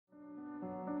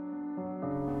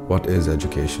What is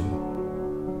education?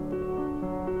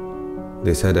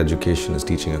 They said education is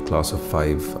teaching a class of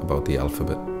 5 about the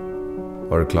alphabet,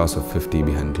 or a class of 50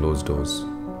 behind closed doors.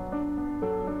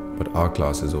 But our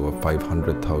class is over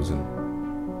 500,000.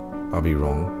 Are we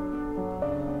wrong?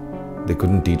 They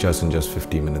couldn't teach us in just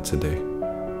 50 minutes a day.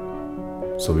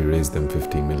 So we raised them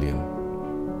 50 million.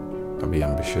 Are we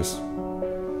ambitious?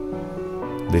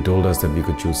 They told us that we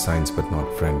could choose science but not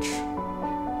French.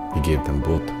 We gave them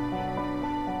both.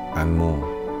 And more.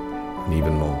 And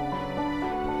even more.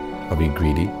 Are we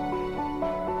greedy?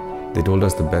 They told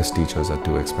us the best teachers are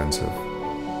too expensive.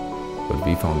 But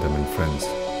we found them in friends.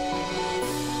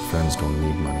 Friends don't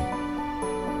need money.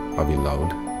 Are we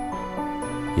loud?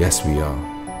 Yes, we are.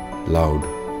 Loud,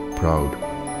 proud,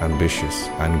 ambitious,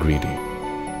 and greedy.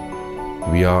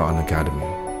 We are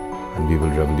Unacademy, and we will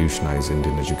revolutionize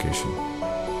Indian education.